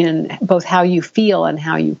difference in both how you feel and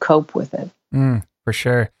how you cope with it. For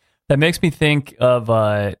sure. That makes me think of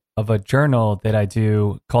a journal that I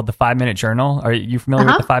do called the 5-Minute Journal. Are you familiar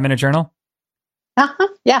with the 5-Minute Journal?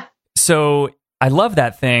 Yeah. So I love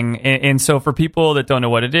that thing. And so for people that don't know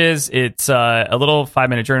what it is, it's a little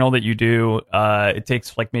 5-minute journal that you do. It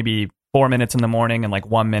takes maybe 4 minutes in the morning and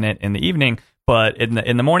 1 minute in the evening. But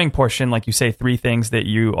in the morning portion, you say 3 things that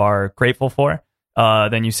you are grateful for.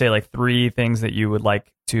 Then you say 3 things that you would like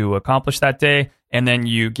to accomplish that day. And then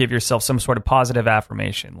you give yourself some sort of positive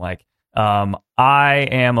affirmation, I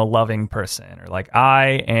am a loving person, or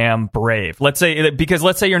I am brave. Let's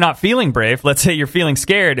say you're not feeling brave. Let's say you're feeling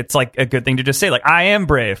scared. It's a good thing to just say I am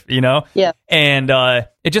brave, Yeah. And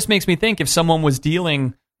it just makes me think if someone was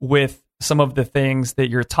dealing with some of the things that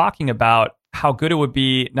you're talking about, how good it would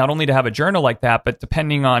be not only to have a journal like that, but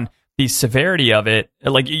depending on the severity of it,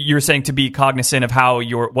 like you're saying, to be cognizant of how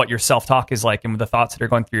what your self-talk is like and the thoughts that are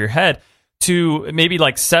going through your head, to maybe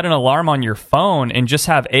set an alarm on your phone and just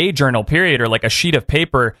have a journal period or a sheet of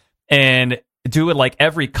paper and do it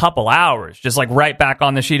every couple hours, just right back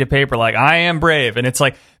on the sheet of paper, I am brave. And it's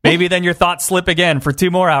maybe then your thoughts slip again for 2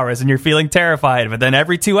 more hours and you're feeling terrified. But then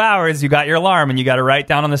every 2 hours you got your alarm and you got to write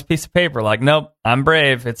down on this piece of paper, nope, I'm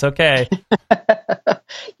brave. It's okay.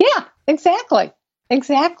 Yeah, exactly.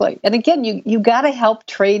 And again, you got to help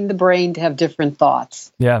train the brain to have different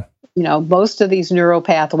thoughts. Yeah. Most of these neural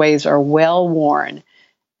pathways are well worn.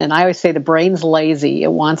 And I always say the brain's lazy.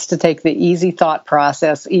 It wants to take the easy thought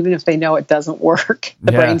process, even if they know it doesn't work.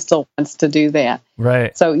 The brain still wants to do that.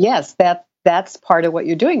 Right. So yes, that's part of what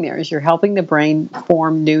you're doing there is you're helping the brain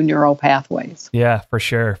form new neural pathways. Yeah, for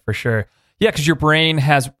sure. Yeah, because your brain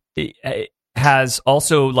has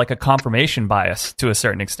also a confirmation bias to a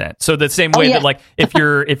certain extent. So the same way that if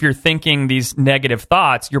you're thinking these negative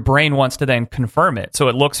thoughts, your brain wants to then confirm it. So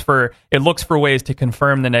it looks for ways to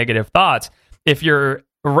confirm the negative thoughts. If you're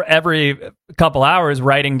every couple hours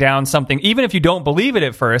writing down something, even if you don't believe it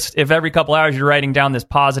at first, if every couple hours you're writing down this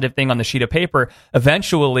positive thing on the sheet of paper,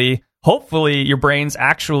 eventually, hopefully, your brain's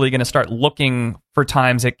actually going to start looking for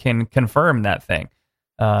times it can confirm that thing.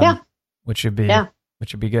 Which should be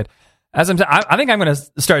good. I think I'm going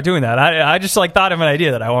to start doing that. I just thought of an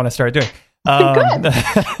idea that I want to start doing.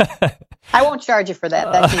 Good. I won't charge you for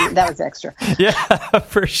that. That was extra. Yeah,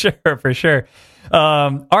 for sure.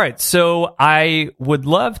 All right. So I would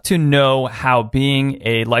love to know how being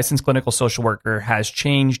a licensed clinical social worker has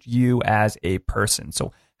changed you as a person.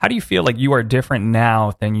 So how do you feel like you are different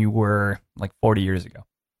now than you were 40 years ago?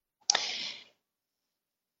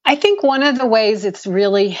 I think one of the ways it's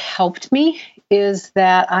really helped me is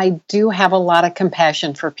that I do have a lot of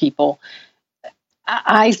compassion for people.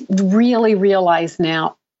 I really realize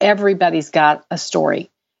now everybody's got a story.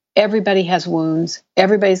 Everybody has wounds.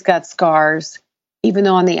 Everybody's got scars. Even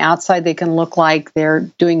though on the outside they can look like they're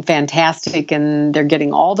doing fantastic and they're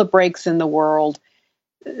getting all the breaks in the world,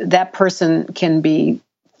 that person can be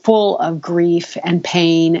full of grief and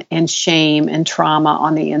pain and shame and trauma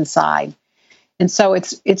on the inside. And so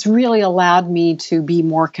it's really allowed me to be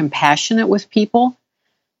more compassionate with people.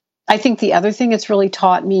 I think the other thing it's really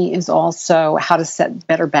taught me is also how to set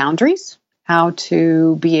better boundaries, how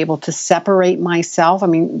to be able to separate myself. I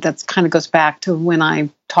mean, that kind of goes back to when I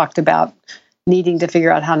talked about needing to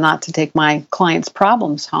figure out how not to take my clients'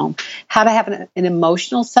 problems home, how to have an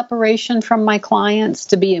emotional separation from my clients,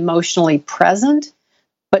 to be emotionally present,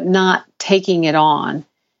 but not taking it on.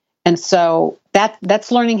 And so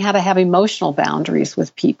that's learning how to have emotional boundaries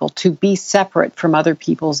with people, to be separate from other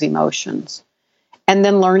people's emotions. And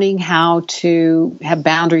then learning how to have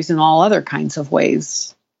boundaries in all other kinds of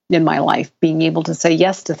ways in my life, being able to say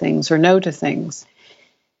yes to things or no to things.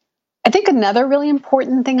 I think another really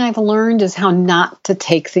important thing I've learned is how not to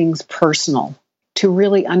take things personal, to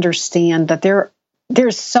really understand that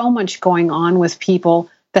there's so much going on with people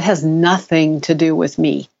that has nothing to do with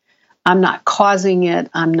me. I'm not causing it.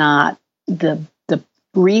 I'm not the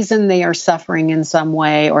reason they are suffering in some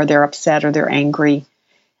way, or they're upset or they're angry.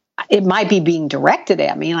 It might be being directed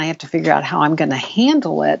at me, and I have to figure out how I'm going to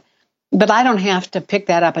handle it. But I don't have to pick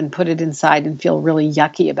that up and put it inside and feel really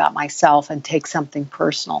yucky about myself and take something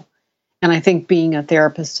personal. And I think being a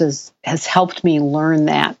therapist has helped me learn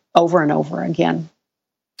that over and over again.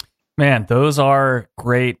 Man, those are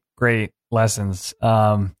great lessons.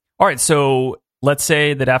 All right, so let's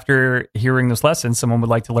say that after hearing those lessons, someone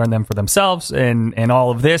would like to learn them for themselves, and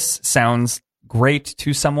all of this sounds great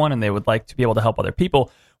to someone, and they would like to be able to help other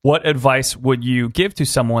people. What advice would you give to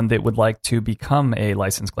someone that would like to become a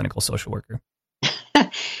licensed clinical social worker?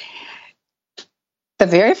 The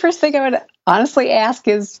very first thing I would honestly ask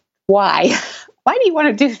is, why? Why do you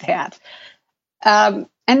want to do that? And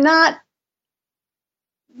not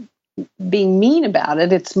being mean about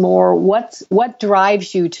it. It's more what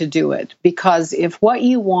drives you to do it. Because if what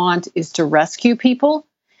you want is to rescue people,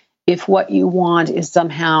 if what you want is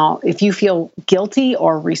somehow, if you feel guilty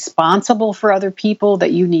or responsible for other people,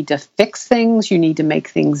 that you need to fix things, you need to make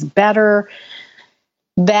things better,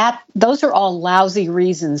 those are all lousy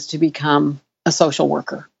reasons to become a social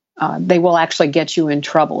worker. They will actually get you in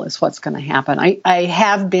trouble is what's going to happen. I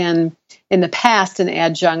have been in the past an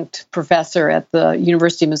adjunct professor at the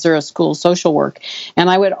University of Missouri School of Social Work,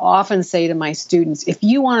 and I would often say to my students, if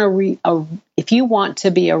you want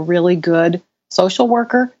to be a really good social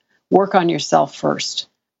worker, work on yourself first.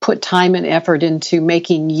 Put time and effort into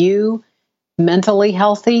making you mentally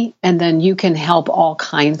healthy, and then you can help all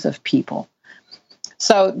kinds of people.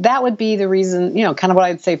 So that would be the reason, kind of what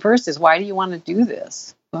I'd say first is, why do you want to do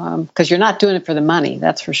this? Because you're not doing it for the money,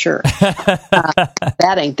 that's for sure.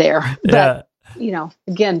 That ain't there. But,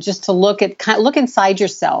 again, just to look inside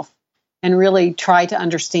yourself and really try to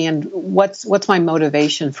understand what's my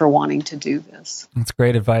motivation for wanting to do this. That's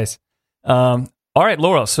great advice. All right,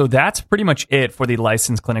 Laurel, so that's pretty much it for the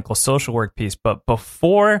licensed clinical social work piece. But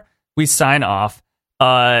before we sign off,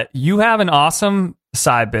 you have an awesome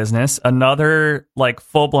side business, another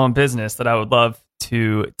full-blown business that I would love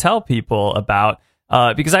to tell people about,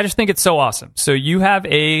 because I just think it's so awesome. So you have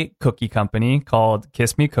a cookie company called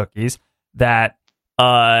Kiss Me Cookies that,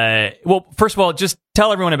 well, first of all, just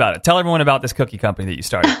tell everyone about it. Tell everyone about this cookie company that you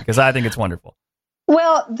started, because I think it's wonderful.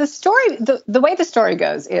 Well, the story, the way the story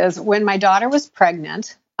goes is, when my daughter was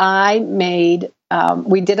pregnant,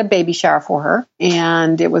 we did a baby shower for her,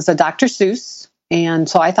 and it was a Dr. Seuss. And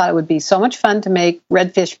so I thought it would be so much fun to make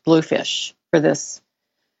red fish, blue fish for this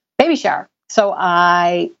baby shower. So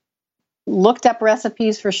I looked up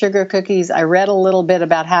recipes for sugar cookies. I read a little bit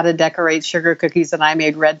about how to decorate sugar cookies, and I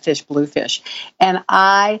made red fish, blue fish. And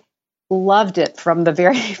I loved it from the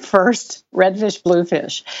very first Redfish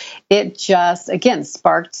Bluefish. It just, again,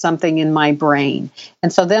 sparked something in my brain.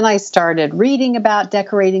 And so then I started reading about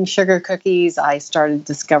decorating sugar cookies. I started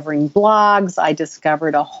discovering blogs. I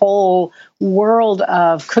discovered a whole world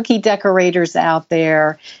of cookie decorators out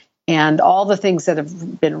there and all the things that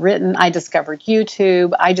have been written. I discovered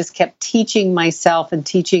YouTube. I just kept teaching myself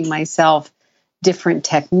different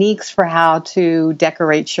techniques for how to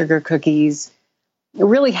decorate sugar cookies,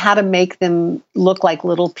 really how to make them look like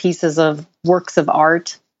little pieces of works of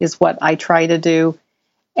art is what I try to do.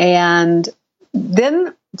 And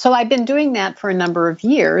then, so I've been doing that for a number of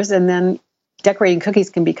years, and then decorating cookies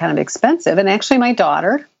can be kind of expensive. And actually my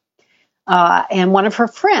daughter and one of her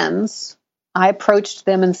friends, I approached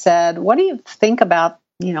them and said, what do you think about,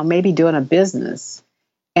 maybe doing a business?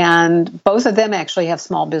 And both of them actually have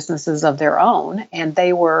small businesses of their own. And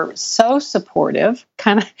they were so supportive,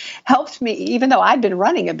 kind of helped me, even though I'd been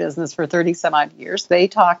running a business for 30 some odd years. They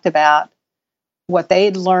talked about what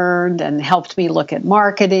they'd learned and helped me look at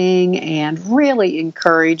marketing and really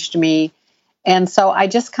encouraged me. And so I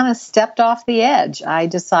just kind of stepped off the edge. I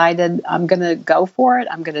decided I'm going to go for it.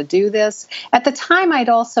 I'm going to do this. At the time, I'd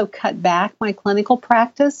also cut back my clinical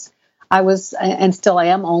practice. I was, and still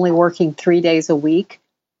am, only working 3 days a week.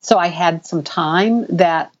 So I had some time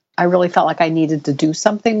that I really felt like I needed to do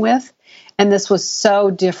something with. And this was so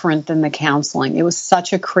different than the counseling. It was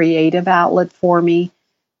such a creative outlet for me.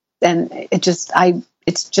 And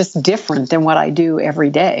it's just different than what I do every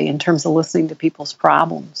day in terms of listening to people's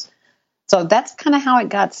problems. So that's kind of how it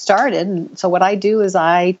got started. And so what I do is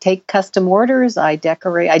I take custom orders, I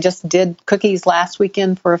decorate. I just did cookies last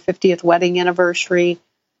weekend for a 50th wedding anniversary.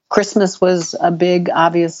 Christmas was a big,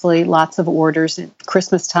 obviously, lots of orders at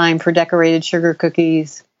Christmas time for decorated sugar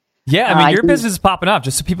cookies. Yeah, I mean, your business is popping up.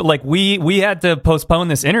 Just so people, like, we had to postpone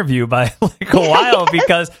this interview by like a while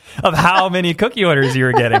because of how many cookie orders you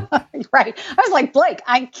were getting. Right. I was like, Blake,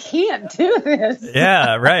 I can't do this.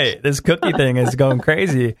 Yeah, right. This cookie thing is going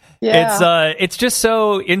crazy. Yeah. It's just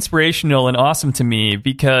so inspirational and awesome to me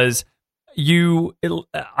because you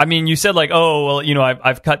said like, oh, well,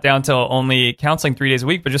 I've cut down to only counseling 3 days a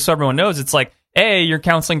week, but just so everyone knows, it's like, A, you're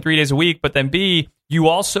counseling 3 days a week, but then B, you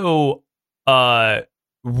also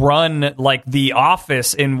run like the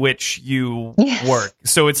office in which you work.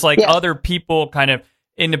 So it's like other people kind of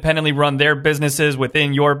independently run their businesses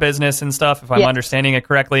within your business and stuff, if I'm understanding it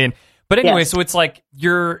correctly. But anyway, so it's like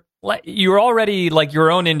you're already like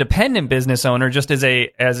your own independent business owner, just as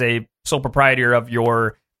a sole proprietor of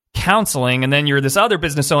your counseling, and then you're this other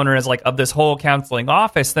business owner as like of this whole counseling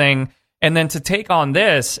office thing, and then to take on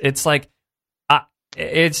this, it's like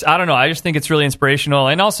I don't know, I just think it's really inspirational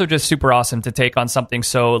and also just super awesome to take on something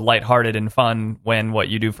so lighthearted and fun when what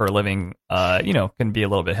you do for a living can be a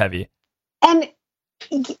little bit heavy. And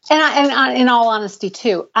in all honesty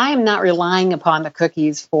too, I am not relying upon the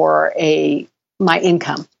cookies for my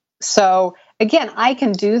income. So again, I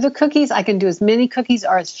can do the cookies, I can do as many cookies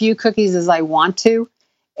or as few cookies as I want to.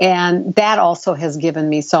 And that also has given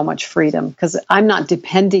me so much freedom because I'm not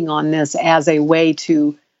depending on this as a way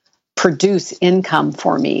to produce income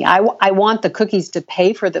for me. I want the cookies to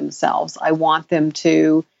pay for themselves. I want them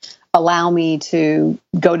to allow me to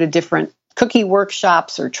go to different cookie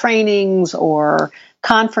workshops or trainings or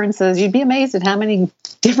conferences. You'd be amazed at how many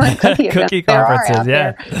different cookie events there are out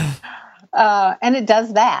there. And it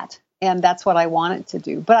does that. And that's what I want it to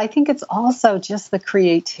do. But I think it's also just the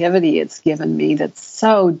creativity it's given me that's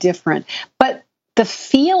so different. But the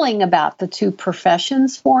feeling about the two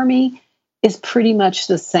professions for me is pretty much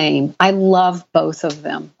the same. I love both of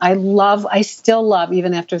them. I still love,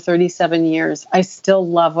 even after 37 years, I still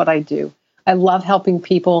love what I do. I love helping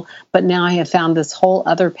people, but now I have found this whole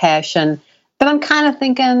other passion that I'm kind of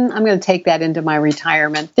thinking I'm going to take that into my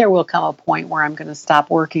retirement. There will come a point where I'm going to stop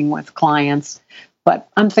working with clients. But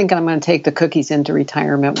I'm thinking I'm going to take the cookies into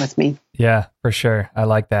retirement with me. Yeah, for sure. I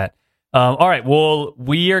like that. All right. Well,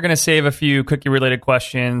 we are going to save a few cookie-related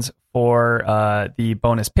questions for the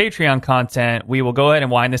bonus Patreon content. We will go ahead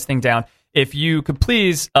and wind this thing down. If you could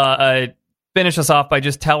please finish us off by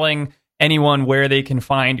just telling anyone where they can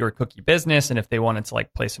find your cookie business and if they wanted to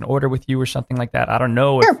like place an order with you or something like that. I don't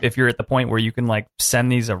know if you're at the point where you can like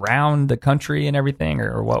send these around the country and everything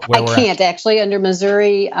or what. I can't actually under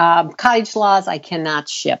Missouri cottage laws. I cannot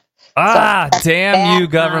ship. Damn you,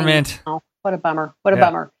 government. What a bummer. What a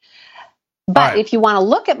bummer. But if you want to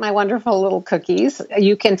look at my wonderful little cookies,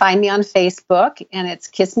 you can find me on Facebook and it's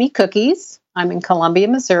Kiss Me Cookies. I'm in Columbia,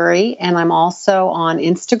 Missouri, and I'm also on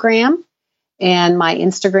Instagram. And my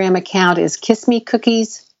Instagram account is Kiss Me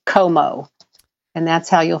Cookies Como. And that's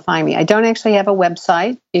how you'll find me. I don't actually have a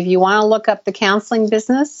website. If you want to look up the counseling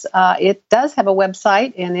business, it does have a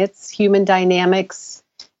website, and it's Human Dynamics.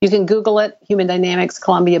 You can Google it, Human Dynamics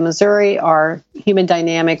Columbia, Missouri, or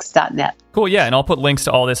humandynamics.net. Cool, yeah, and I'll put links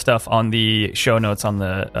to all this stuff on the show notes on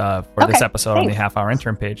the for this episode on the Half Hour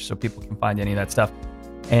Intern page, so people can find any of that stuff.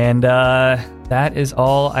 And that is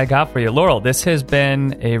all I got for you. Laurel, this has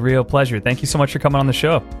been a real pleasure. Thank you so much for coming on the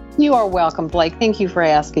show. You are welcome, Blake. Thank you for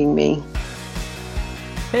asking me.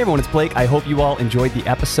 Hey everyone, it's Blake. I hope you all enjoyed the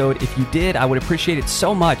episode. If you did, I would appreciate it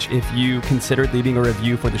so much if you considered leaving a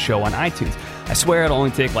review for the show on iTunes. I swear it'll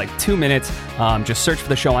only take like 2 minutes. Just search for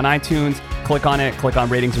the show on iTunes, click on it, click on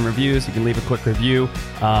ratings and reviews. You can leave a quick review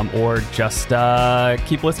or just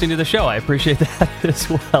keep listening to the show. I appreciate that as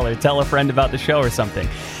well. Or tell a friend about the show or something.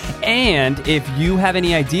 And if you have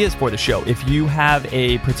any ideas for the show, if you have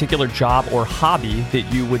a particular job or hobby that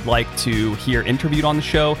you would like to hear interviewed on the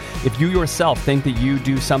show, if you yourself think that you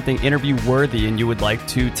do something interview worthy and you would like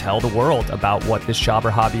to tell the world about what this job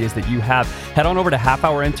or hobby is that you have, head on over to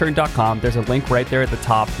halfhourintern.com. There's a link right there at the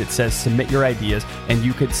top that says submit your ideas, and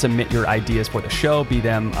you could submit your ideas for the show, be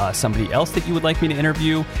them somebody else that you would like me to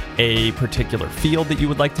interview, a particular field that you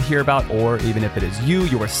would like to hear about, or even if it is you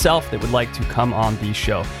yourself that would like to come on the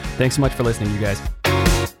show. Thanks so much for listening, you guys.